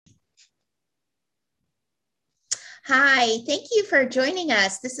Hi, thank you for joining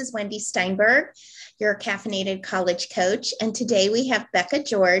us. This is Wendy Steinberg, your caffeinated college coach. And today we have Becca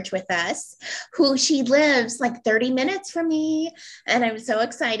George with us, who she lives like 30 minutes from me. And I'm so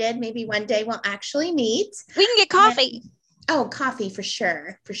excited. Maybe one day we'll actually meet. We can get And, coffee. oh, coffee for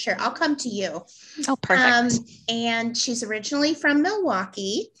sure. For sure. I'll come to you. Oh, perfect. And she's originally from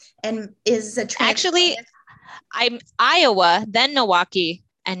Milwaukee and is a Actually, transplant. I'm Iowa, then Milwaukee,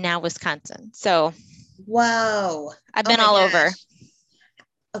 and now Wisconsin. So Whoa. I've Oh been my all over.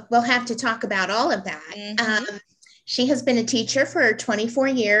 gosh. We'll have to talk about all of that. Hmm. She has been a teacher for 24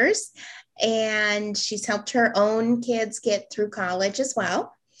 years and she's helped her own kids get through college as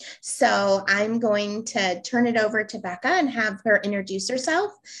well. So I'm going to turn it over to Becca and have her introduce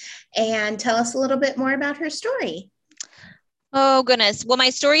herself and tell us a little bit more about her story. Oh, goodness. Well, my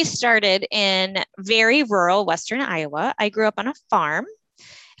story started in very rural Western Iowa. I grew up on a farm.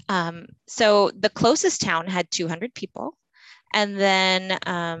 So the closest town had 200 people. And then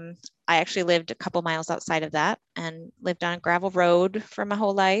I actually lived a couple miles outside of that and lived on a gravel road for my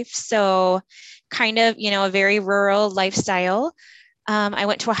whole life. So kind of, a very rural lifestyle. I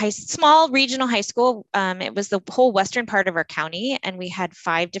went to a small regional high school. It was the whole western part of our county, and we had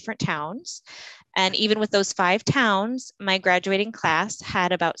 5 different towns. And even with those 5 towns, my graduating class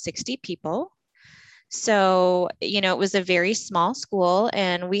had about 60 people. So, it was a very small school,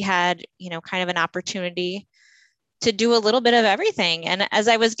 and we had, kind of an opportunity to do a little bit of everything. And as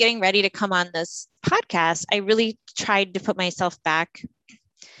I was getting ready to come on this podcast, I really tried to put myself back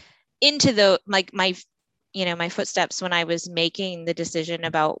into my footsteps when I was making the decision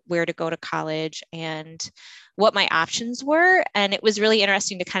about where to go to college and what my options were. And it was really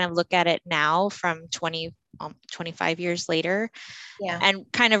interesting to kind of look at it now from 25 years later Yeah. and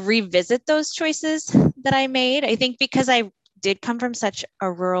kind of revisit those choices that I made. I think because I did come from such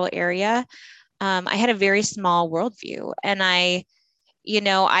a rural area, I had a very small worldview. And I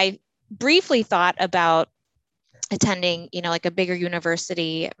briefly thought about attending, like a bigger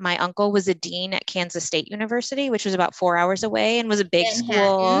university. My uncle was a dean at Kansas State University, which was about 4 hours away and was a big Manhattan.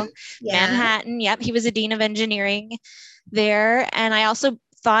 school. Yeah. Manhattan. Yep. He was a dean of engineering there. And I also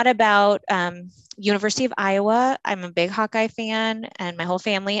thought about University of Iowa. I'm a big Hawkeye fan, and my whole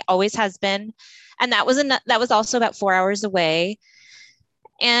family always has been. And that was also about 4 hours away.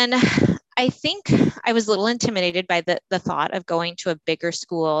 And I think I was a little intimidated by the thought of going to a bigger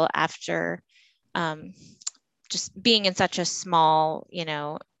school after um, just being in such a small,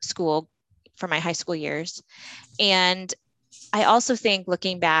 school for my high school years. And I also think,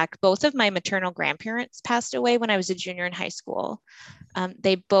 looking back, both of my maternal grandparents passed away when I was a junior in high school.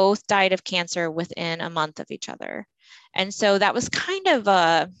 They both died of cancer within a month of each other. And so that was kind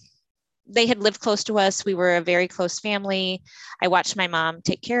of they had lived close to us. We were a very close family. I watched my mom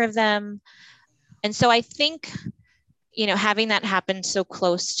take care of them. And so I think, having that happen so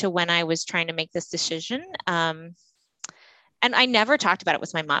close to when I was trying to make this decision, and I never talked about it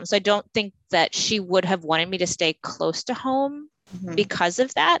with my mom. So I don't think that she would have wanted me to stay close to home Mhm. because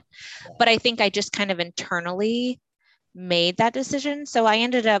of that. But I think I just kind of internally made that decision. So I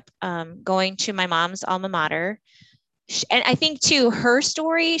ended up going to my mom's alma mater. And I think, too, her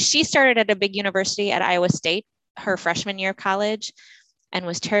story, she started at a big university at Iowa State her freshman year of college and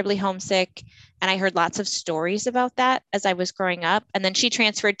was terribly homesick. And I heard lots of stories about that as I was growing up. And then she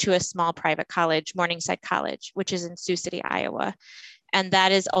transferred to a small private college, Morningside College, which is in Sioux City, Iowa. And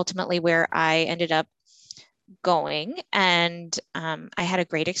that is ultimately where I ended up going. And I had a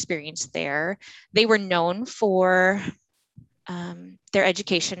great experience there. They were known for their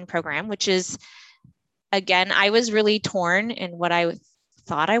education program, which is, again, I was really torn in what I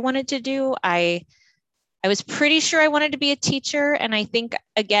thought I wanted to do. I was pretty sure I wanted to be a teacher. And I think,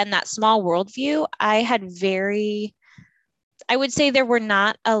 again, that small worldview, I would say there were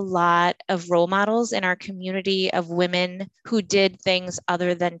not a lot of role models in our community of women who did things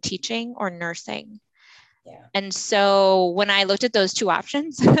other than teaching or nursing. Yeah. And so when I looked at those two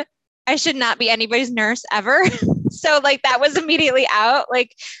options, I should not be anybody's nurse ever. So, like, that was immediately out.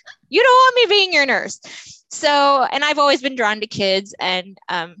 Like, you don't want me being your nurse. So, and I've always been drawn to kids and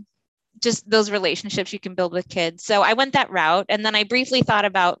just those relationships you can build with kids. So I went that route. And then I briefly thought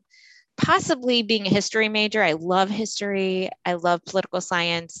about possibly being a history major. I love history. I love political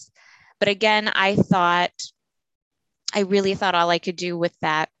science. But again, I really thought all I could do with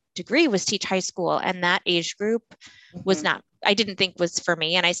that degree was teach high school. And that age group was Mhm. not, I didn't think was for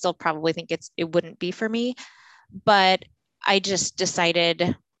me. And I still probably think it wouldn't be for me. But I just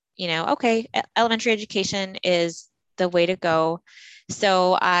decided, okay, elementary education is the way to go.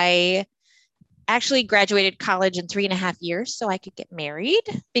 So I actually graduated college in 3.5 years so I could get married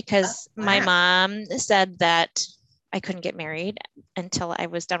Oh, because my wow. mom said that I couldn't get married until I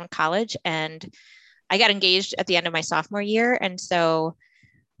was done with college. And I got engaged at the end of my sophomore year. And so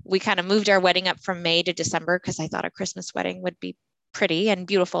we kind of moved our wedding up from May to December because I thought a Christmas wedding would be pretty and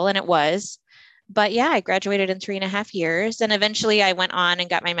beautiful. And it was. But yeah, I graduated in 3.5 years. And eventually I went on and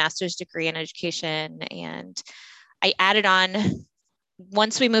got my master's degree in education. And I added on,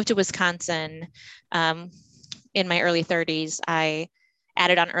 once we moved to Wisconsin, in my early 30s, I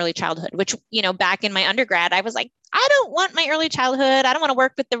added on early childhood, which, back in my undergrad, I was like, I don't want my early childhood. I don't want to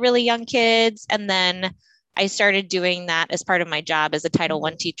work with the really young kids. And then I started doing that as part of my job as a Title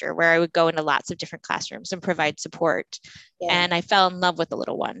I teacher, where I would go into lots of different classrooms and provide support. Yeah. And I fell in love with the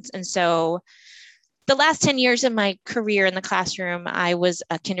little ones. And so the last 10 years of my career in the classroom, I was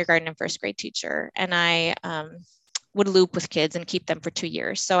a kindergarten and first grade teacher. And I would loop with kids and keep them for 2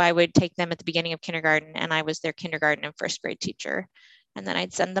 years. So I would take them at the beginning of kindergarten, and I was their kindergarten and first grade teacher. And then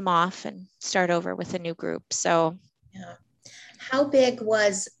I'd send them off and start over with a new group. So yeah. How big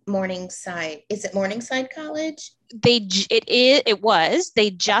was Morningside? Is it Morningside College? It was.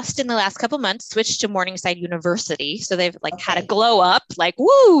 They just in the last couple of months switched to Morningside University. So they've had a glow up,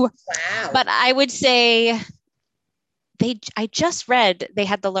 woo. Wow. But I would say I just read they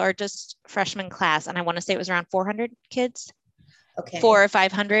had the largest freshman class, and I want to say it was around 400 kids. Okay. 400 or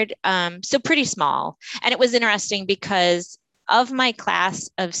 500. So pretty small. And it was interesting because of my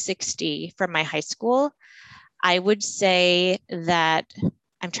class of 60 from my high school, I would say that,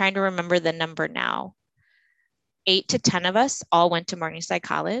 I'm trying to remember the number now, 8 to 10 of us all went to Morningside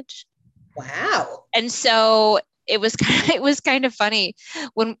College. Wow. And so it was kind of funny.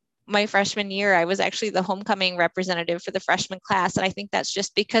 When my freshman year, I was actually the homecoming representative for the freshman class. And I think that's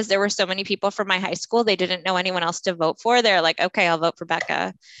just because there were so many people from my high school, they didn't know anyone else to vote for. They're like, okay, I'll vote for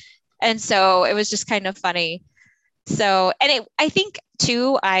Becca. And so it was just kind of funny. So, and I think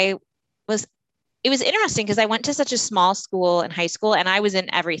too, it was interesting because I went to such a small school in high school, and I was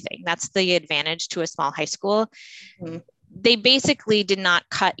in everything. That's the advantage to a small high school. Mm-hmm. They basically did not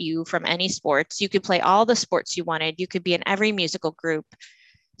cut you from any sports. You could play all the sports you wanted. You could be in every musical group.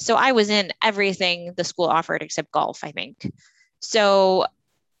 So I was in everything the school offered except golf, I think. So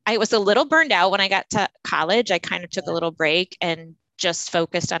I was a little burned out when I got to college. I kind of took a little break and just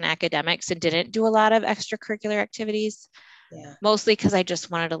focused on academics and didn't do a lot of extracurricular activities. Yeah. Mostly because I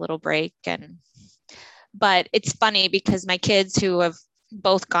just wanted a little break. But it's funny because my kids who have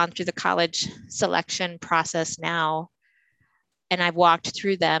both gone through the college selection process now, and I've walked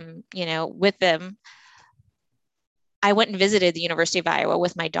through them, with them. I went and visited the University of Iowa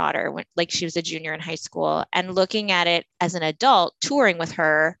with my daughter when, she was a junior in high school, and looking at it as an adult touring with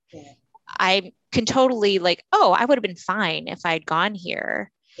her, yeah. I can totally I would have been fine if I'd gone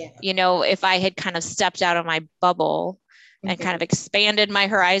here. Yeah. If I had kind of stepped out of my bubble and kind of expanded my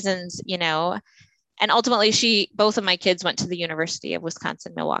horizons, and ultimately both of my kids went to the University of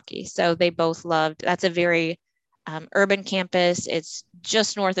Wisconsin-Milwaukee. So they both loved, that's a very urban campus. It's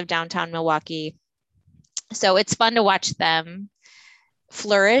just north of downtown Milwaukee. So it's fun to watch them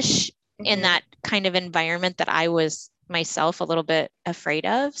flourish in that kind of environment that I was myself a little bit afraid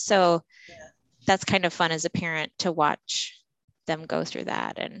of. So that's kind of fun as a parent to watch them go through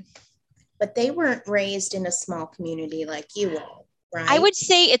that. But they weren't raised in a small community like you were, right? I would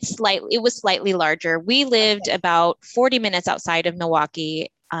say it was slightly larger. We lived about 40 minutes outside of Milwaukee.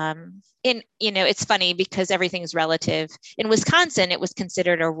 It's funny because everything's relative. In Wisconsin, it was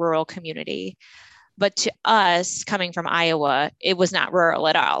considered a rural community. But to us, coming from Iowa, it was not rural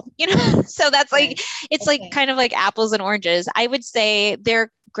at all, So that's kind of like apples and oranges. I would say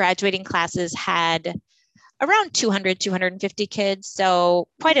their graduating classes had around 200, 250 kids. So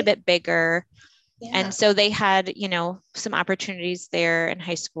quite a bit bigger. Yeah. And so they had, some opportunities there in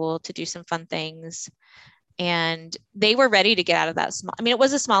high school to do some fun things. And they were ready to get out of that it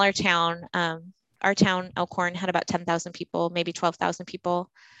was a smaller town. Our town, Elkhorn, had about 10,000 people, maybe 12,000 people.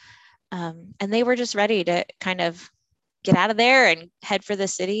 And they were just ready to kind of get out of there and head for the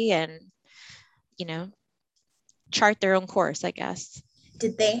city and, chart their own course, I guess.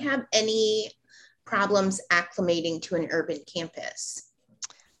 Did they have any problems acclimating to an urban campus?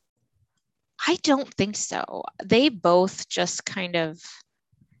 I don't think so. They both just kind of,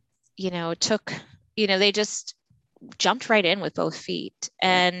 they just jumped right in with both feet.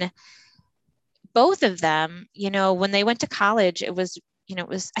 And both of them, when they went to college, it was,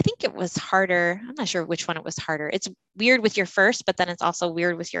 I think it was harder. I'm not sure which one it was harder. It's weird with your first, but then it's also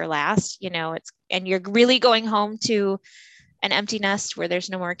weird with your last, and you're really going home to an empty nest where there's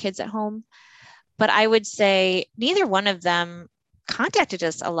no more kids at home. But I would say neither one of them contacted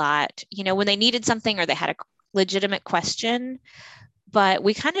us a lot, when they needed something or they had a legitimate question, but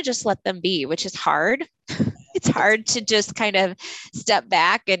we kind of just let them be, which is hard. it's hard to just kind of step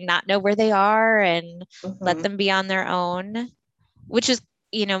back and not know where they are and let them be on their own, which is,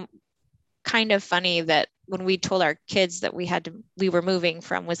 kind of funny that when we told our kids that we were moving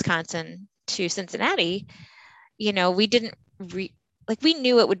from Wisconsin to Cincinnati, we didn't we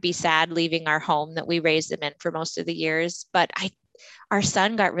knew it would be sad leaving our home that we raised them in for most of the years, but our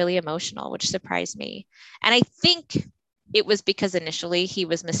son got really emotional, which surprised me. And I think it was because initially he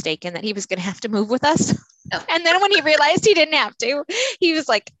was mistaken that he was going to have to move with us. Oh. And then when he realized he didn't have to, he was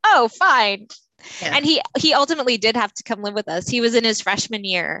like, oh, fine. Yeah. And he ultimately did have to come live with us. He was in his freshman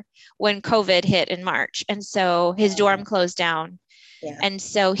year when COVID hit in March. And so his dorm closed down. Yeah. And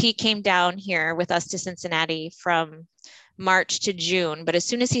so he came down here with us to Cincinnati from March to June. But as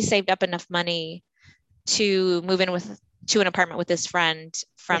soon as he saved up enough money to move in to an apartment with his friend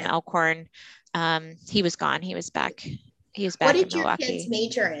from Elkhorn, he was gone. He was back. He was back in Milwaukee. What did your kids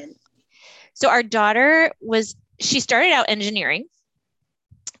major in? So our daughter she started out engineering,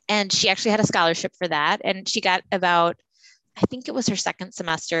 and she actually had a scholarship for that. And she got I think it was her second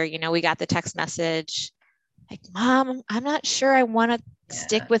semester, we got the text message like, Mom, I'm not sure I want to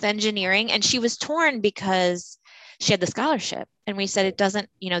stick with engineering. And she was torn because she had the scholarship. And we said, it doesn't,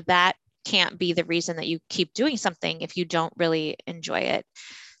 that can't be the reason that you keep doing something if you don't really enjoy it.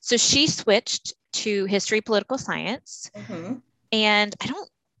 So she switched to history, political science. Mm-hmm. And I don't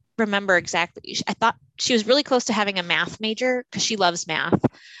remember exactly. I thought she was really close to having a math major because she loves math.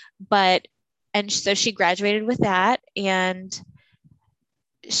 And so she graduated with that. And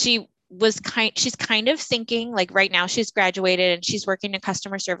she's kind of thinking, like right now she's graduated and she's working a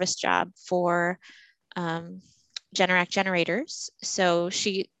customer service job for Generac generators. So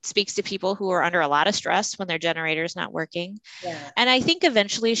she speaks to people who are under a lot of stress when their generator is not working. Yeah. And I think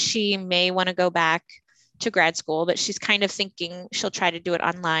eventually she may want to go back to grad school, but she's kind of thinking she'll try to do it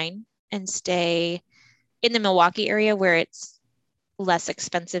online and stay in the Milwaukee area where it's less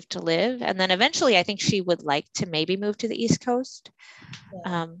expensive to live. And then eventually I think she would like to maybe move to the East Coast.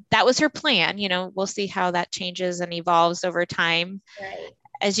 Yeah. That was her plan. We'll see how that changes and evolves over time. Right.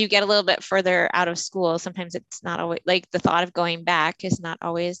 As you get a little bit further out of school, sometimes it's not always like the thought of going back is not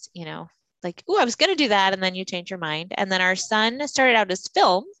always, like, oh, I was going to do that. And then you change your mind. And then our son started out as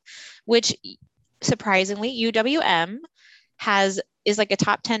film, which surprisingly UWM is like a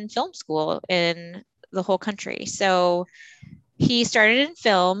top 10 film school in the whole country. So he started in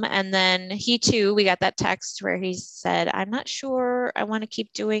film, and then we got that text where he said, I'm not sure I want to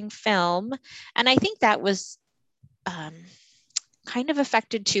keep doing film. And I think that was kind of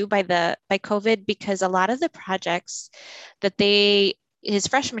affected too by COVID, because a lot of the projects that his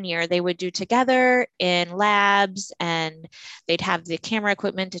freshman year, they would do together in labs, and they'd have the camera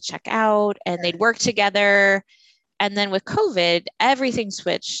equipment to check out, and they'd work together. And then with COVID, everything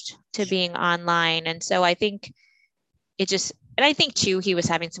switched to being online. And so I think I think too, he was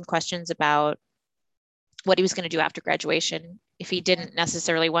having some questions about what he was going to do after graduation. If he didn't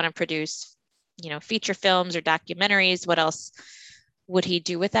necessarily want to produce, feature films or documentaries, what else would he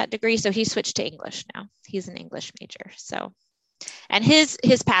do with that degree? So he switched to English now. He's an English major. So, and his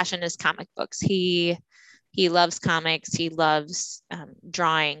passion is comic books. He loves comics. He loves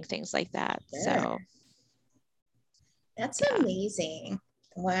drawing, things like that. Sure. So that's amazing.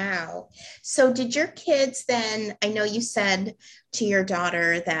 Wow. So did your kids then, I know you said to your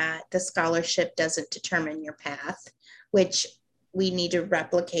daughter that the scholarship doesn't determine your path, which we need to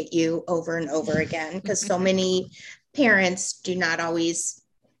replicate you over and over again, because so many parents do not always,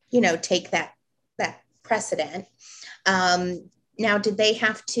 take that precedent. Now, did they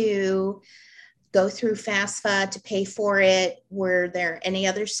have to go through FAFSA to pay for it? Were there any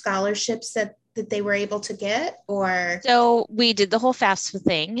other scholarships that they were able to get, or? So we did the whole FAFSA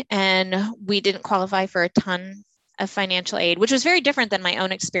thing, and we didn't qualify for a ton of financial aid, which was very different than my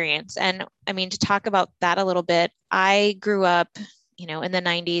own experience. And I mean, to talk about that a little bit, I grew up, in the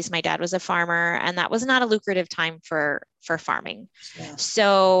 90s. My dad was a farmer, and that was not a lucrative time for farming. Yeah.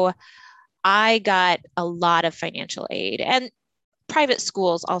 So I got a lot of financial aid, and private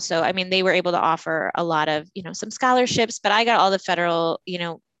schools also. I mean, they were able to offer a lot of, some scholarships, but I got all the federal,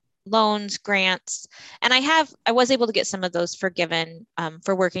 loans, grants, and I was able to get some of those forgiven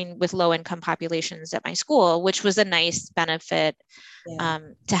for working with low income populations at my school, which was a nice benefit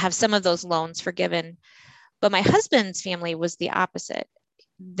to have some of those loans forgiven. But my husband's family was the opposite.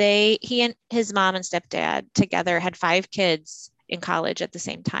 He and his mom and stepdad together had 5 kids in college at the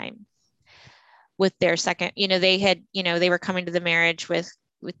same time. With their second, they were coming to the marriage with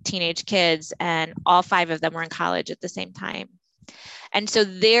teenage kids, and all 5 of them were in college at the same time. And so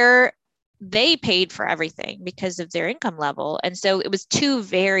their they paid for everything because of their income level. And so it was two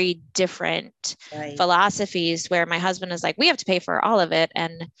very different philosophies where my husband was like, we have to pay for all of it.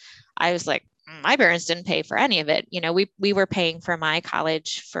 And I was like, my parents didn't pay for any of it. You know, we were paying for my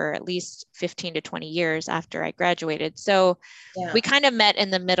college for at least 15 to 20 years after I graduated. So we kind of met in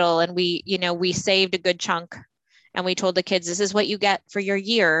the middle, and we saved a good chunk, and we told the kids, this is what you get for your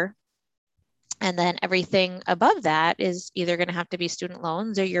year. And then everything above that is either going to have to be student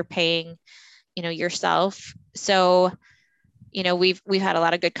loans or you're paying, yourself. So, we've had a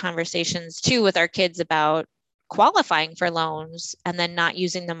lot of good conversations too with our kids about qualifying for loans and then not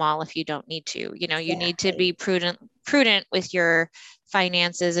using them all if you don't need to. You need to be prudent with your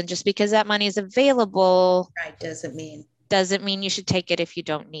finances, and just because that money is available, doesn't mean you should take it if you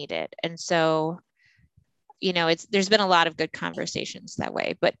don't need it. And so, there's been a lot of good conversations that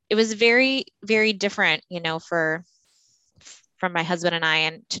way, but it was very, very different, from my husband and I,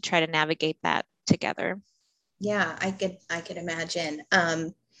 and to try to navigate that together. Yeah, I could imagine.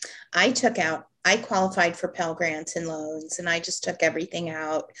 I qualified for Pell Grants and loans, and I just took everything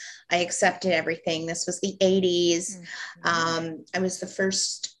out. I accepted everything. This was the 80s. I was the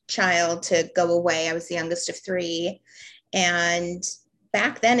first child to go away. I was the youngest of three. And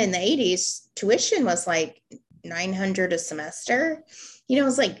back then in the 80s, tuition was like $900 a semester. It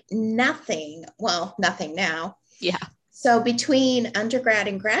was like nothing. Well, nothing now. Yeah. So between undergrad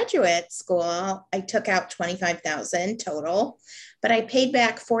and graduate school, I took out $25,000 total, but I paid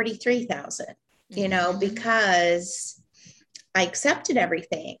back $43,000, because I accepted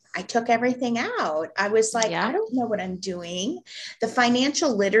everything. I took everything out. I was like, I don't know what I'm doing. The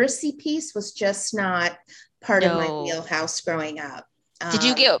financial literacy piece was just not part of my wheelhouse growing up. Did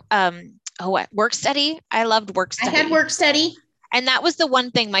you get work study? I loved work study. I had work study. And that was the one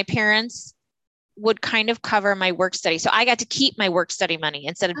thing my parents would kind of cover my work study. So I got to keep my work study money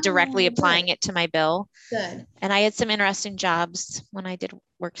instead of directly applying it to my bill. Good. And I had some interesting jobs when I did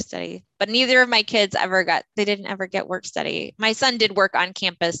work study, but neither of my kids they didn't ever get work study. My son did work on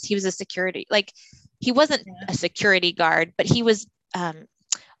campus. He was a security, he wasn't a security guard, but he was,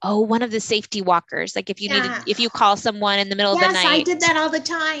 one of the safety walkers. Like if you call someone in the middle of the night. I did that all the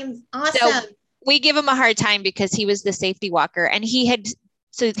time. Awesome. So we give him a hard time because he was the safety walker, and he had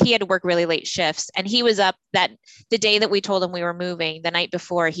to work really late shifts, and he was up the day that we told him we were moving. The night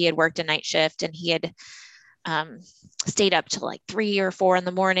before, he had worked a night shift, and he had stayed up till like 3 or 4 in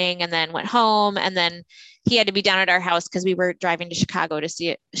the morning, and then went home. And then he had to be down at our house because we were driving to Chicago to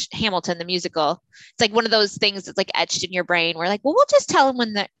see Hamilton, the musical. It's like one of those things that's like etched in your brain. We're like, well, we'll just tell him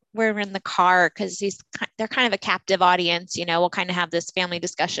when we're in the car, because they're kind of a captive audience, we'll kind of have this family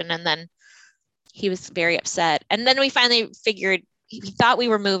discussion. And then he was very upset. And then we finally figured, he thought we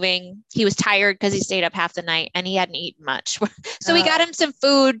were moving. He was tired because he stayed up half the night and he hadn't eaten much. So we got him some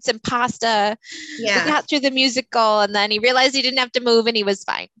food, some pasta. Yeah. We got through the musical, and then he realized he didn't have to move, and he was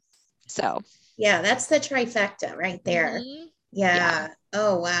fine. So yeah, that's the trifecta right there. Mm-hmm. Yeah.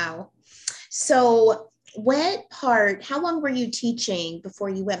 Oh, wow. So how long were you teaching before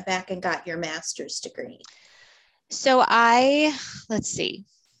you went back and got your master's degree? So let's see.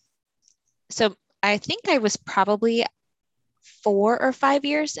 So I think I was probably 4 or 5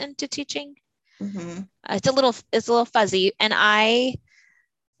 years into teaching. Mm-hmm. It's a little fuzzy. And I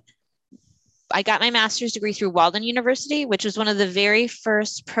got my master's degree through Walden University, which was one of the very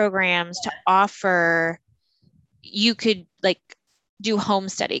first programs to offer, you could do home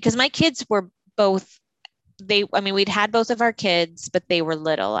study. Because my kids were both, we'd had both of our kids, but they were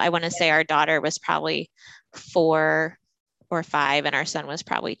little. I want to say our daughter was probably 4 or 5, and our son was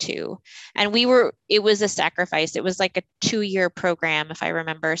probably 2. And it was a sacrifice. It was like a 2-year program, if I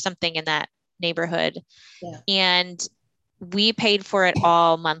remember, something in that neighborhood. Yeah. And we paid for it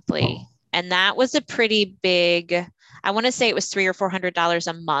all monthly. And that was a pretty big, I want to say it was $300 or $400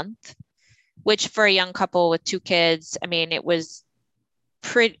 a month, which for a young couple with 2 kids, it was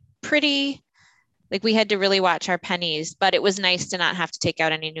pretty, we had to really watch our pennies, but it was nice to not have to take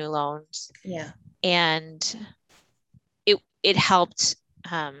out any new loans. Yeah. And it helped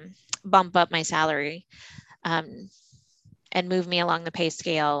bump up my salary and move me along the pay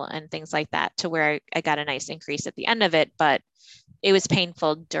scale and things like that, to where I got a nice increase at the end of it, but it was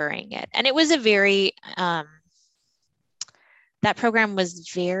painful during it. And it was a very, that program was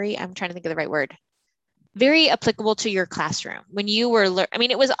very, I'm trying to think of the right word, very applicable to your classroom. When you were,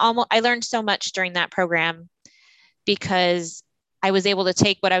 it was I learned so much during that program because I was able to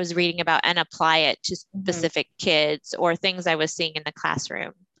take what I was reading about and apply it to specific kids or things I was seeing in the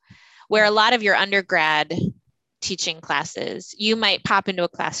classroom. Where a lot of your undergrad teaching classes, you might pop into a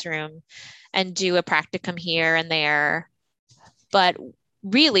classroom and do a practicum here and there. But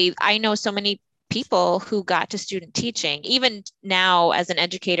really, I know so many people who got to student teaching, even now as an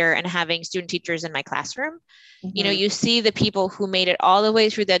educator and having student teachers in my classroom. You know, Mm-hmm. you see the people who made it all the way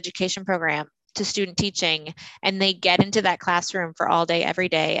through the education program to student teaching, and they get into that classroom for all day, every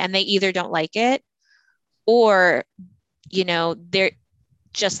day, and they either don't like it, or, you know, they're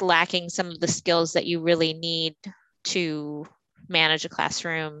just lacking some of the skills that you really need to manage a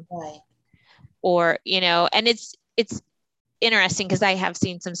classroom. Right. Or, you know, and it's interesting because I have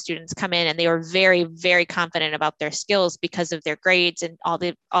seen some students come in and they were very, very confident about their skills because of their grades and all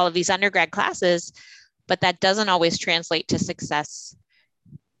of these undergrad classes, but that doesn't always translate to success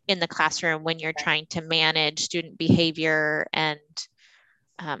in the classroom when you're trying to manage student behavior and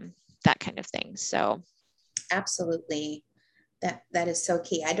that kind of thing. So Absolutely. That is so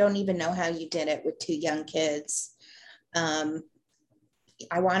key. I don't even know how you did it with two young kids. Um,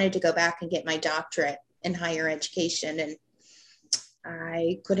 I wanted to go back and get my doctorate in higher education, and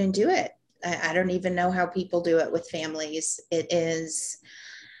I couldn't do it. I don't even know how people do it with families. It is,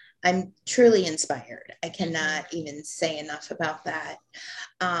 I'm truly inspired. I cannot even say enough about that.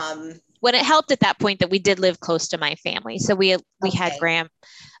 When it helped at that point that we did live close to my family. So we had Okay. Graham.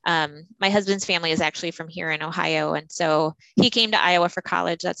 My husband's family is actually from here in Ohio. And so he came to Iowa for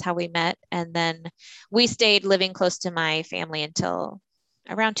college. That's how we met. And then we stayed living close to my family until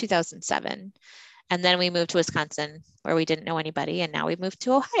around 2007. And then we moved to Wisconsin where we didn't know anybody. And now we moved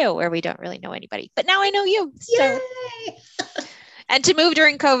to Ohio where we don't really know anybody. But now I know you. So, Yay! and to move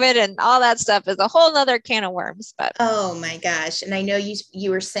during COVID and all that stuff is a whole nother can of worms. But Oh my gosh. And I know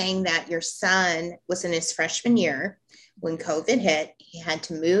you were saying that your son was in his freshman year when COVID hit. He had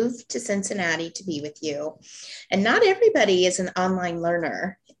to move to Cincinnati to be with you. And not everybody is an online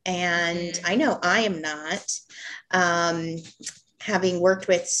learner. And I know I am not. Um, Having worked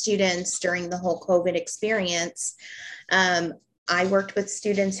with students during the whole COVID experience, um, I worked with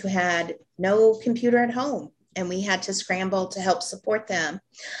students who had no computer at home, and we had to scramble to help support them.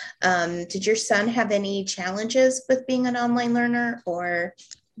 Did your son have any challenges with being an online learner, or?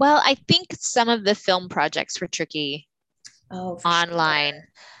 well, I think some of the film projects were tricky Oh, for online.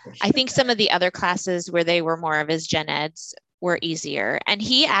 sure. For I think some sure. of the other classes where they were more of his gen eds were easier. And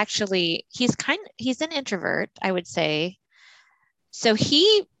he actually, he's an introvert, I would say. So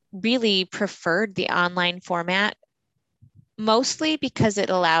he really preferred the online format, mostly because it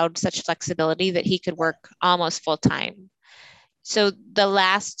allowed such flexibility that he could work almost full time. So the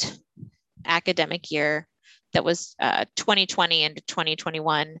last academic year, that was 2020 into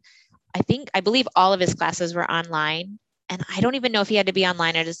 2021, I believe all of his classes were online. And I don't even know if he had to be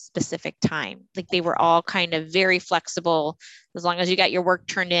online at a specific time. Like they were all kind of very flexible as long as you got your work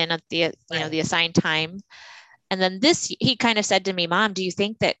turned in at the, you know, the assigned time. And then he kind of said to me, Mom, do you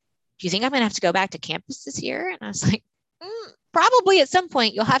think I'm going to have to go back to campus this year? And I was like, probably at some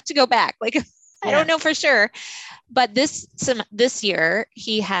point you'll have to go back. Like, I don't know for sure. But this year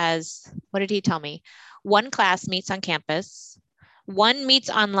he has, what did he tell me? One class meets on campus, one meets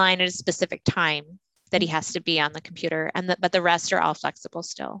online at a specific time that he has to be on the computer, but the rest are all flexible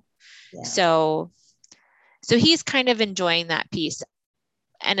still. Yeah. So he's kind of enjoying that piece.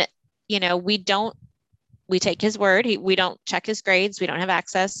 And you know, we take his word. We don't check his grades. We don't have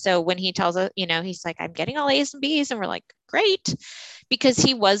access. So when he tells us, you know, he's like, I'm getting all A's and B's. And we're like, great. Because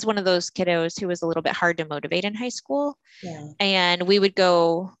he was one of those kiddos who was a little bit hard to motivate in high school. Yeah. And we would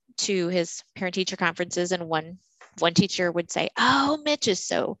go to his parent teacher conferences, and one teacher would say, oh, Mitch is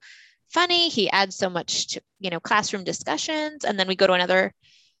so funny. He adds so much to, you know, classroom discussions. And then we go to another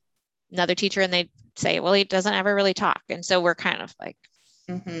teacher and they say, well, he doesn't ever really talk. And so we're kind of like,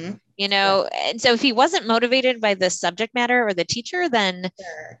 you know, and so if he wasn't motivated by the subject matter or the teacher, then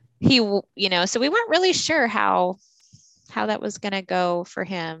he, you know, so we weren't really sure how that was going to go for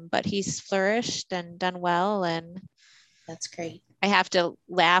him, but he's flourished and done well. And that's great. I have to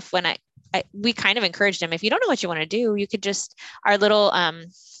laugh when we kind of encouraged him, if you don't know what you want to do, you could just, our little,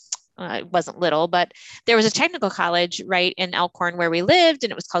 it wasn't little, but there was a technical college right in Elkhorn where we lived,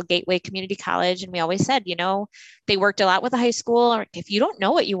 and it was called Gateway Community College. And we always said, you know, they worked a lot with the high school. Or if you don't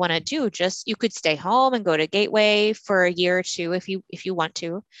know what you want to do, you could stay home and go to Gateway for a year or two if you want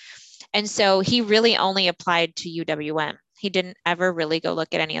to. And so he really only applied to UWM. He didn't ever really go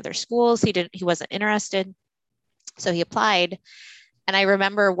look at any other schools. He wasn't interested. So he applied. And I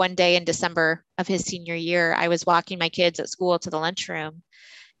remember one day in December of his senior year, I was walking my kids at school to the lunchroom,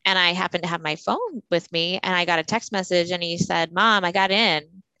 and I happened to have my phone with me, and I got a text message, and he said, Mom, I got in.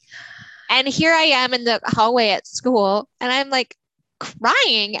 And here I am in the hallway at school, and I'm like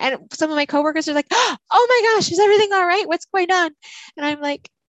crying. And some of my coworkers are like, oh my gosh, is everything all right? What's going on? And I'm like,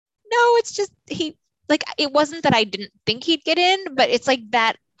 no, it's just like, it wasn't that I didn't think he'd get in, but it's like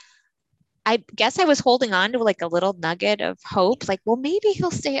that. I guess I was holding on to like a little nugget of hope, like, well, maybe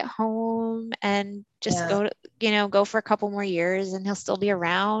he'll stay at home and just Yeah. go to, go for a couple more years and he'll still be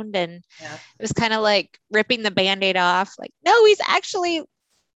around. And Yeah. it was kind of like ripping the Band-Aid off, like, no, he's actually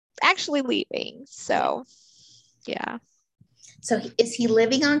leaving. So yeah. So is he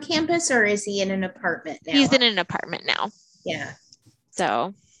living on campus or is he in an apartment now? He's in an apartment now. Yeah.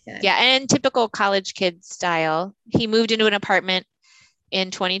 So Good. yeah, and typical college kid style, he moved into an apartment in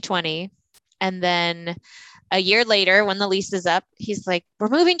 2020. And then a year later, when the lease is up, he's like, we're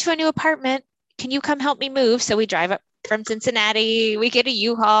moving to a new apartment. Can you come help me move? So we drive up from Cincinnati, we get a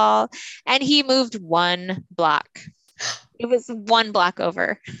U-Haul, and he moved 1 block. It was 1 block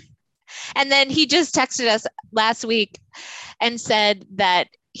over. And then he just texted us last week and said that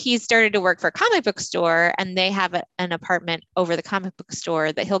he started to work for a comic book store and they have an apartment over the comic book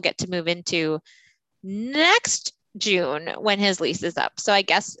store that he'll get to move into next June when his lease is up. So I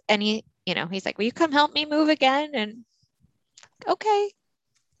guess, and he's like, will you come help me move again? And okay.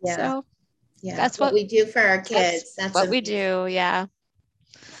 Yeah. So yeah. that's what we do for our kids. That's what we do. Yeah.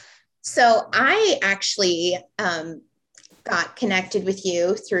 So I actually got connected with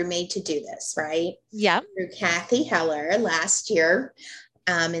you through Made to Do This, right? Yeah. Through Kathy Heller last year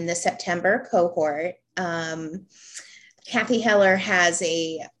in the September cohort. Kathy Heller has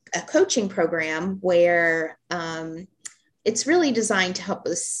a coaching program where it's really designed to help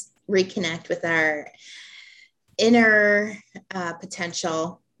us reconnect with our inner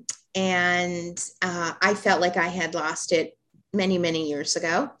potential. And I felt like I had lost it many, many years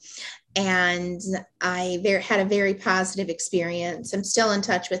ago. And I had a very positive experience. I'm still in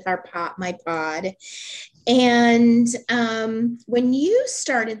touch with my pod. And when you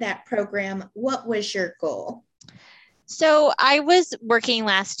started that program, what was your goal? So I was working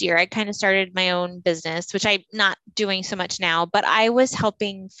last year. I kind of started my own business, which I'm not doing so much now, but I was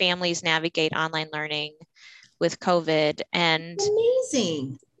helping families navigate online learning with COVID. And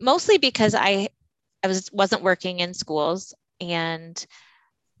amazing. Mostly because I wasn't working in schools and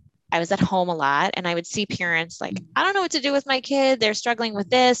I was at home a lot, and I would see parents like, I don't know what to do with my kid. They're struggling with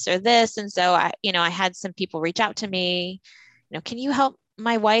this or this. And so I had some people reach out to me, can you help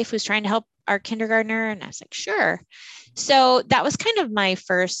my wife who's trying to help our kindergartner? And I was like, sure. So that was kind of my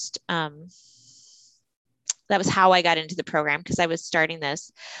first, that was how I got into the program, because I was starting this.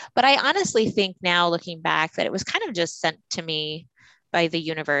 But I honestly think now, looking back, that it was kind of just sent to me by the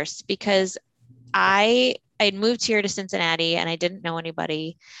universe, because I had moved here to Cincinnati and I didn't know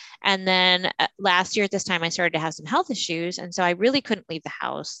anybody. And then last year at this time, I started to have some health issues. And so I really couldn't leave the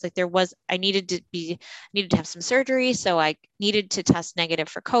house. Like I needed to have some surgery. So I needed to test negative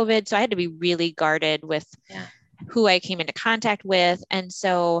for COVID. So I had to be really guarded with who I came into contact with. And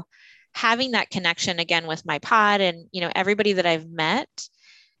so having that connection again with my pod and, everybody that I've met,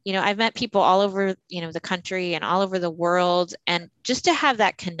 I've met people all over, the country and all over the world. And just to have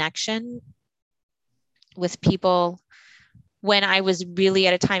that connection with people when I was really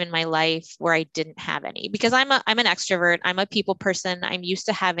at a time in my life where I didn't have any, because I'm an extrovert. I'm a people person. I'm used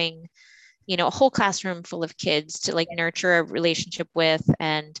to having, a whole classroom full of kids to like nurture a relationship with,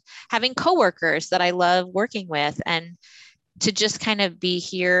 and having coworkers that I love working with, and to just kind of be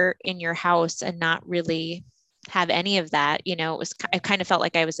here in your house and not really have any of that, I kind of felt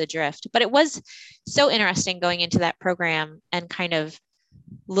like I was adrift. But it was so interesting going into that program and kind of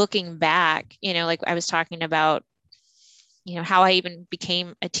looking back, like I was talking about, how I even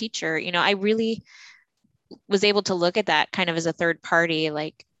became a teacher, I really was able to look at that kind of as a third party,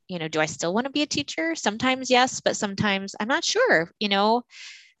 like, do I still want to be a teacher? Sometimes yes, but sometimes I'm not sure.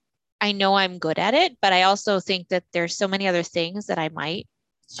 I know I'm good at it, but I also think that there's so many other things that I might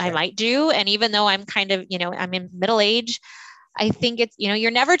do. And even though I'm kind of, I'm in middle age, I think it's, you're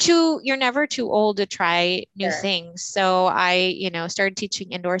never too old to try new things. So I, started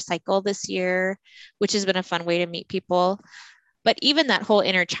teaching indoor cycle this year, which has been a fun way to meet people. But even that whole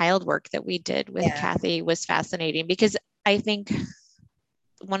inner child work that we did with Kathy was fascinating, because I think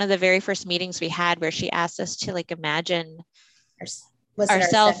one of the very first meetings we had where she asked us to like imagine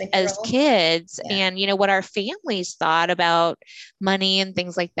ourselves as kids and, what our families thought about money and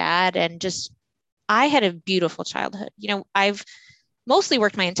things like that. And just, I had a beautiful childhood. I've mostly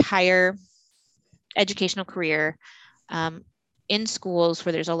worked my entire educational career in schools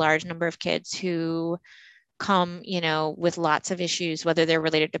where there's a large number of kids who come, with lots of issues, whether they're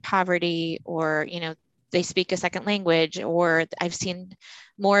related to poverty or, they speak a second language, or I've seen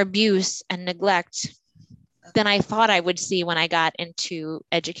more abuse and neglect than I thought I would see when I got into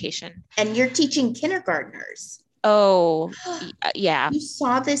education. And you're teaching kindergartners. Oh, yeah. You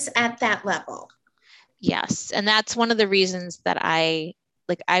saw this at that level. Yes. And that's one of the reasons that I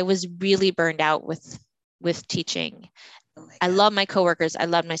was really burned out with teaching. Oh my I God. love my coworkers. I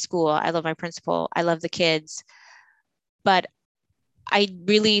love my school. I love my principal. I love the kids. But I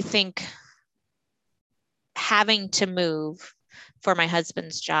really think having to move for my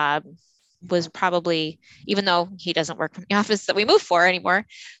husband's job was probably, even though he doesn't work from the office that we moved for anymore,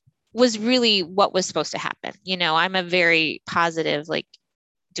 was really what was supposed to happen. I'm a very positive, like,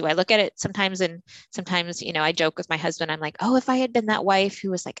 do I look at it sometimes? And sometimes, I joke with my husband. I'm like, oh, if I had been that wife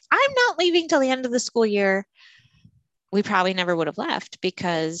who was like, I'm not leaving till the end of the school year, we probably never would have left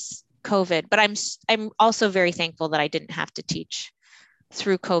because COVID. But I'm also very thankful that I didn't have to teach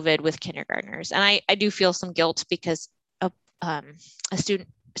through COVID with kindergartners. And I do feel some guilt because a student,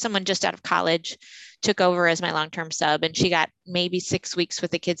 someone just out of college, took over as my long-term sub, and she got maybe 6 weeks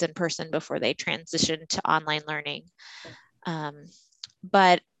with the kids in person before they transitioned to online learning.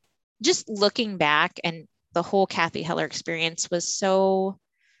 But just looking back, and the whole Kathy Heller experience was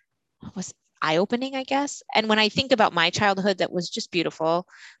eye-opening, I guess. And when I think about my childhood, that was just beautiful.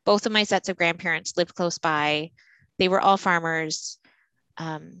 Both of my sets of grandparents lived close by. They were all farmers.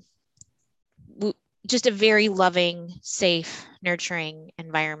 Just a very loving, safe, nurturing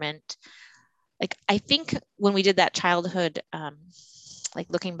environment. Like, I think when we did that childhood, like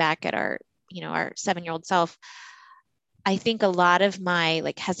looking back at our 7-year-old self, I think a lot of my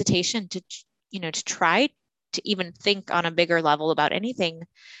like hesitation to try to even think on a bigger level about anything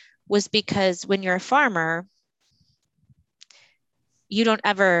was because when you're a farmer, you don't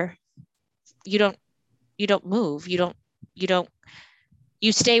move. You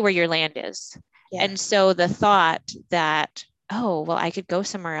stay where your land is. Yeah. And so the thought that, oh, well, I could go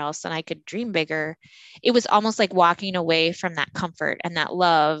somewhere else and I could dream bigger, it was almost like walking away from that comfort and that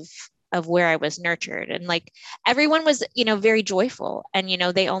love of where I was nurtured. And like everyone was, very joyful. And,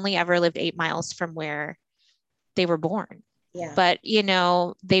 they only ever lived 8 miles from where they were born. Yeah. But,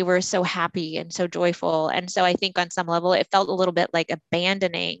 they were so happy and so joyful. And so I think on some level, it felt a little bit like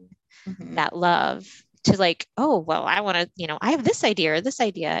abandoning that love to like, oh, well, I want to, I have this idea or this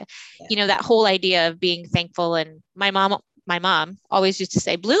idea, that whole idea of being thankful. And my mom always used to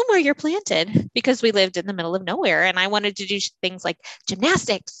say, bloom where you're planted, because we lived in the middle of nowhere. And I wanted to do things like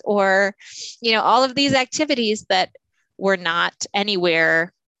gymnastics or, all of these activities that were not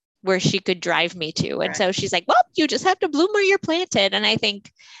anywhere where she could drive me to. And so she's like, well, you just have to bloom where you're planted. And I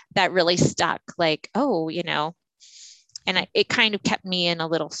think that really stuck, like, oh, and it kind of kept me in a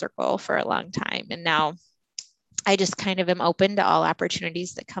little circle for a long time. And now I just kind of am open to all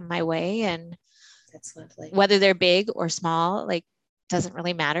opportunities that come my way. And that's lovely. Whether they're big or small, like, doesn't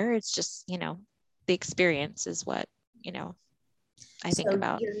really matter. It's just, the experience is what, I think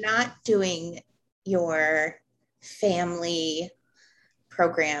about. You're not doing your family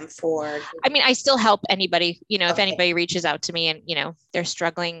program for, I mean, I still help anybody, if anybody reaches out to me and, they're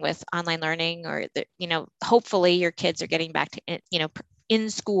struggling with online learning, or, hopefully your kids are getting back to, in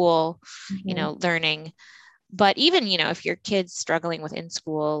school, learning. But even, if your kid's struggling with in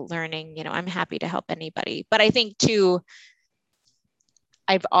school learning, I'm happy to help anybody. But I think too,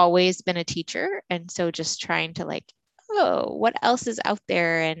 I've always been a teacher. And so just trying to like, oh, what else is out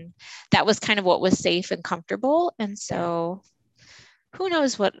there? And that was kind of what was safe and comfortable. And so who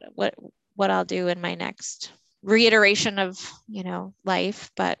knows what I'll do in my next reiteration of,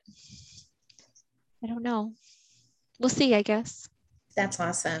 life, but I don't know. We'll see, I guess. That's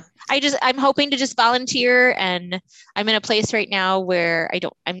awesome. I'm hoping to just volunteer, and I'm in a place right now where I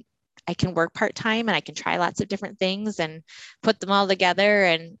can work part-time and I can try lots of different things and put them all together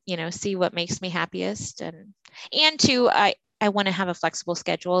and, see what makes me happiest. And two, I want to have a flexible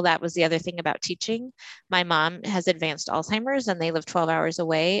schedule. That was the other thing about teaching. My mom has advanced Alzheimer's and they live 12 hours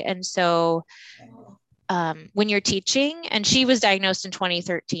away. And so when you're teaching, and she was diagnosed in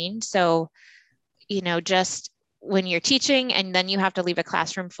 2013. So, just when you're teaching and then you have to leave a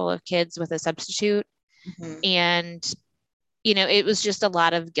classroom full of kids with a substitute. And, it was just a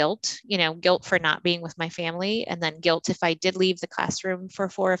lot of guilt, guilt for not being with my family, and then guilt if I did leave the classroom for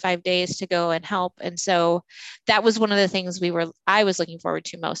 4 or 5 days to go and help. And so that was one of the things I was looking forward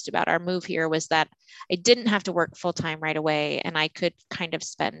to most about our move here, was that I didn't have to work full time right away. And I could kind of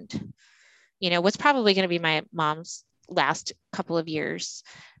spend, what's probably going to be my mom's last couple of years,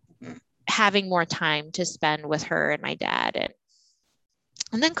 having more time to spend with her and my dad.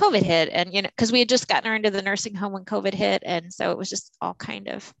 And then COVID hit, and, because we had just gotten her into the nursing home when COVID hit. And so it was just all kind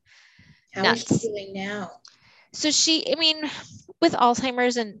of nuts. How is she doing now? So with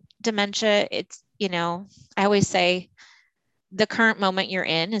Alzheimer's and dementia, it's, I always say the current moment you're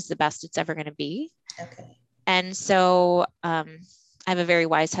in is the best it's ever going to be. Okay. And so I have a very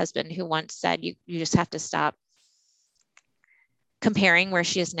wise husband who once said, you just have to stop comparing where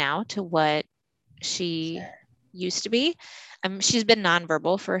she is now to what she Sure. used to be. She's been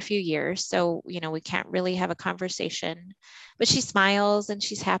nonverbal for a few years, so we can't really have a conversation. But she smiles and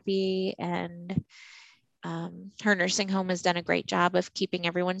she's happy, and her nursing home has done a great job of keeping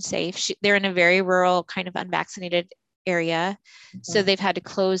everyone safe. They're in a very rural, kind of unvaccinated area, so Mhm. they've had to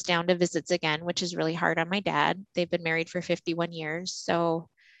close down to visits again, which is really hard on my dad. They've been married for 51 years, so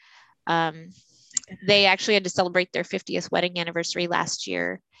um, they actually had to celebrate their 50th wedding anniversary last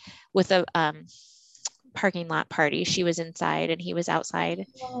year with a parking lot party. She was inside and he was outside.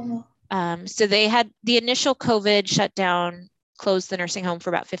 Oh, So they had the initial COVID shutdown, closed the nursing home for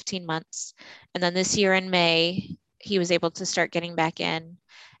about 15 months. And then this year in May, he was able to start getting back in.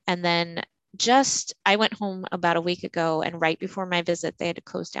 And then I went home about a week ago, and right before my visit, they had to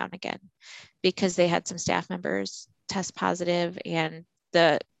close down again because they had some staff members test positive, and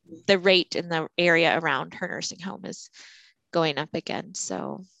the rate in the area around her nursing home is going up again.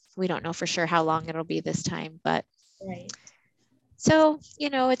 So we don't know for sure how long it'll be this time, but right. so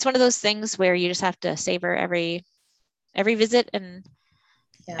it's one of those things where you just have to savor every visit and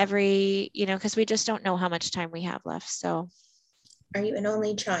Yeah. every because we just don't know how much time we have left. So Are you an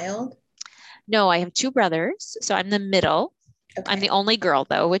only child? no, I have two brothers, so I'm the middle. I'm the Okay. only girl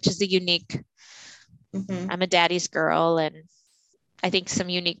though, which is the unique. Hmm. I'm a daddy's girl, and I think some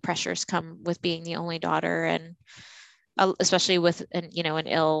unique pressures come with being the only daughter, and especially with an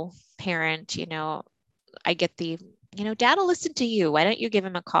ill parent. I get dad will listen to you, why don't you give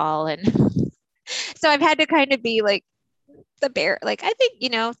him a call? And so I've had to kind of be like the bear, like I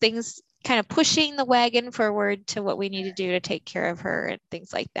think things kind of pushing the wagon forward to what we need to do to take care of her and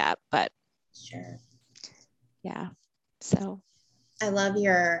things like that. But Sure. yeah, so I love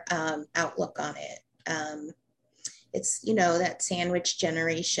your outlook on it. It's, that sandwich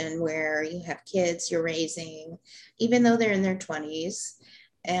generation where you have kids you're raising, even though they're in their 20s,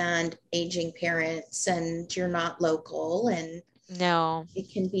 and aging parents, and you're not local. And no,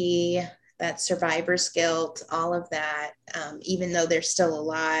 it can be that survivor's guilt, all of that. Even though they're still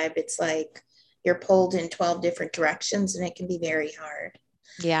alive, it's like you're pulled in 12 different directions, and it can be very hard.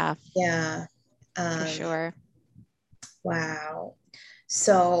 yeah, Yeah. for Um, sure. wow.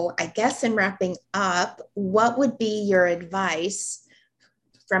 So, I guess in wrapping up, what would be your advice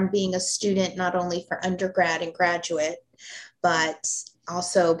from being a student, not only for undergrad and graduate, but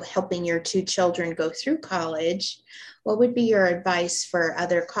also helping your two children go through college? What would be your advice for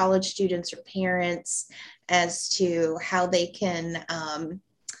other college students or parents as to how they can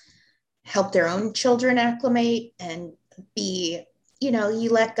help their own children acclimate and be, you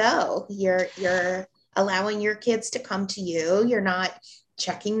let go. You're allowing your kids to come to you. You're not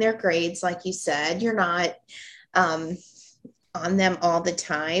checking their grades, like you said. You're not um, on them all the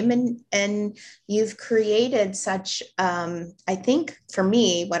time, and you've created such I think for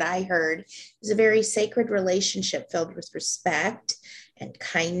me what I heard is a very sacred relationship filled with respect and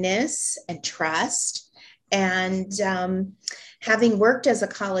kindness and trust. And having worked as a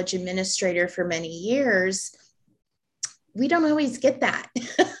college administrator for many years, we don't always get that.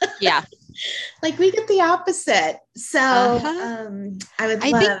 Yeah. Like, we get the opposite. So Uh-huh. I would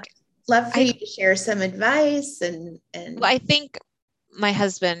I think love for I you to share some advice well, and I think my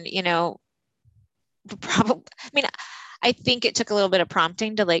husband, probably, I mean, I think it took a little bit of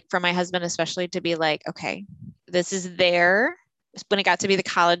prompting to for my husband especially to be like, okay, this is their when it got to be the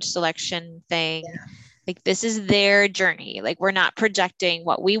college selection thing, yeah. like this is their journey. Like we're not projecting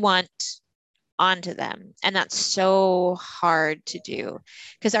what we want onto them. And that's so hard to do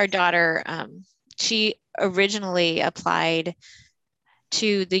because our daughter, she originally applied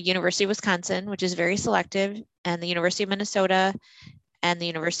to the University of Wisconsin, which is very selective, and the University of Minnesota and the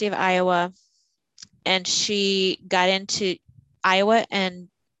University of Iowa. And she got into Iowa and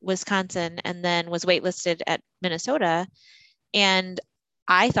Wisconsin and then was waitlisted at Minnesota. And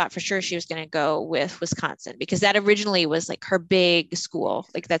I thought for sure she was going to go with Wisconsin because that originally was like her big school.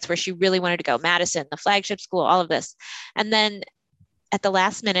 Like that's where she really wanted to go. Madison, the flagship school, all of this. And then at the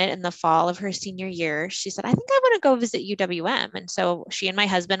last minute in the fall of her senior year, she said, I think I want to go visit UWM. And so she and my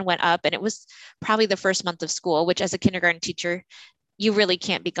husband went up, and it was probably the first month of school, which as a kindergarten teacher, you really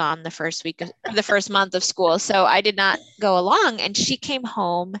can't be gone the first week of the first month of school. So I did not go along. And she came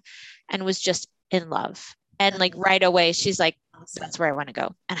home and was just in love. And like right away, she's like, Awesome. that's where I want to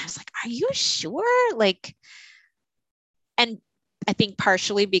go. And I was like, are you sure? Like, and I think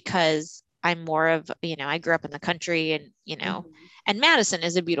partially because I'm more of, I grew up in the country and, Mhm. and Madison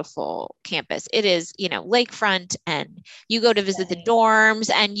is a beautiful campus. It is, lakefront, and you go to visit the Right.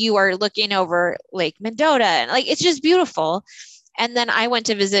 dorms and you are looking over Lake Mendota, and like it's just beautiful. And then I went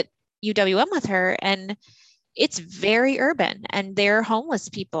to visit UWM with her, and it's very urban, and there are homeless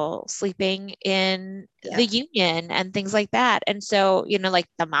people sleeping in the Yeah. Union and things like that. And so, like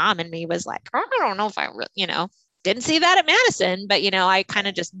the mom in me was like, oh, I don't know if I really, didn't see that at Madison, but I kind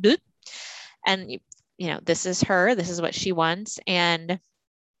of just boop, and this is her, this is what she wants. And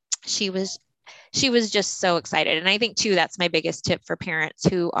she was just so excited. And I think too, that's my biggest tip for parents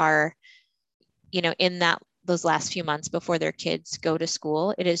who are, in those last few months before their kids go to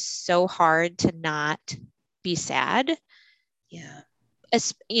school. It is so hard to not be sad. Yeah.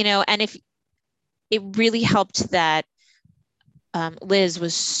 And if it really helped that Liz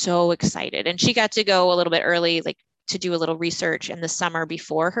was so excited, and she got to go a little bit early, like to do a little research in the summer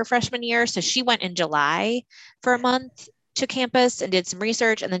before her freshman year. So she went in July for a month to campus and did some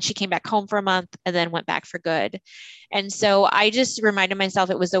research, and then she came back home for a month and then went back for good. And so I just reminded myself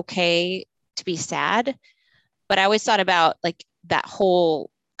it was okay to be sad, but I always thought about like that whole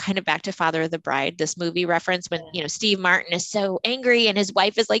kind of Back to Father of the Bride, this movie reference when, Steve Martin is so angry and his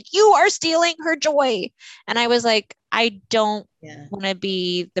wife is like, you are stealing her joy. And I was like, I don't want to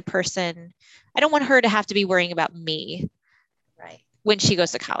be the person. I don't want her to have to be worrying about me. Right. When she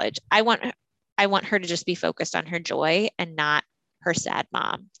goes to college. I want her to just be focused on her joy and not her sad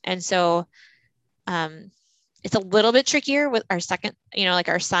mom. And so it's a little bit trickier with our second, like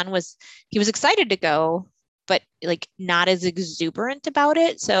our son he was excited to go, but like not as exuberant about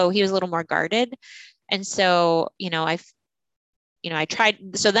it. So he was a little more guarded. And so, I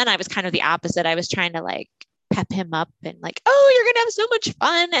tried, so then I was kind of the opposite. I was trying to like pep him up and like, oh, you're going to have so much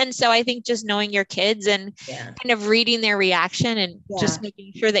fun. And so I think just knowing your kids and kind of reading their reaction and just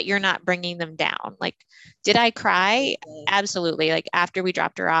making sure that you're not bringing them down. Like, did I cry? Absolutely. Like after we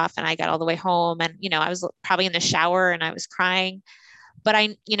dropped her off and I got all the way home and, I was probably in the shower and I was crying, but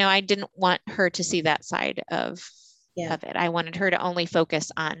I didn't want her to see that side of it. I wanted her to only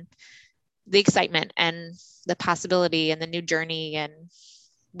focus on the excitement and the possibility and the new journey and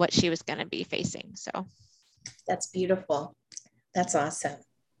what she was going to be facing. So that's beautiful. That's awesome.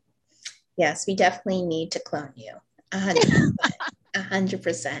 Yes, we definitely need to clone you. 100%.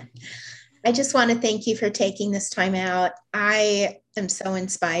 100%. I just want to thank you for taking this time out. I am so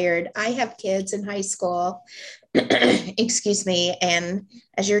inspired. I have kids in high school, excuse me. And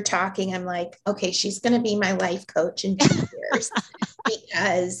as you're talking, I'm like, okay, she's going to be my life coach in 2 years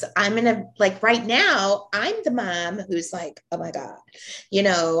because I'm going to, like right now, I'm the mom who's like, oh my God,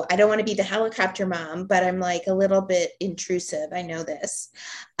 I don't want to be the helicopter mom, but I'm like a little bit intrusive. I know this,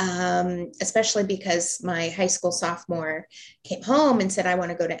 especially because my high school sophomore came home and said, I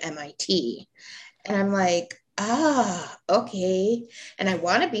want to go to MIT. And I'm like, okay. And I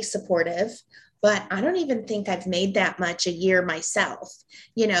want to be supportive, but I don't even think I've made that much a year myself,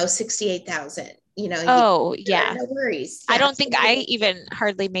 68,000, Oh, yeah. No worries. I don't think I even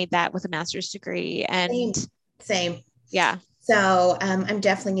hardly made that with a master's degree. And same. Yeah. So I'm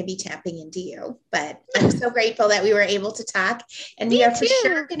definitely going to be tapping into you, but I'm so grateful that we were able to talk, and we are for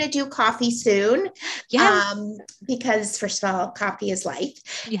sure going to do coffee soon. Yes. Because first of all, coffee is life,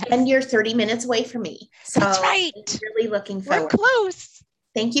 and you're 30 minutes away from me. So that's right. I'm really looking forward. We're close.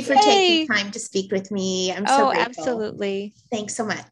 Thank you for taking time to speak with me. I'm so grateful. Absolutely. Thanks so much.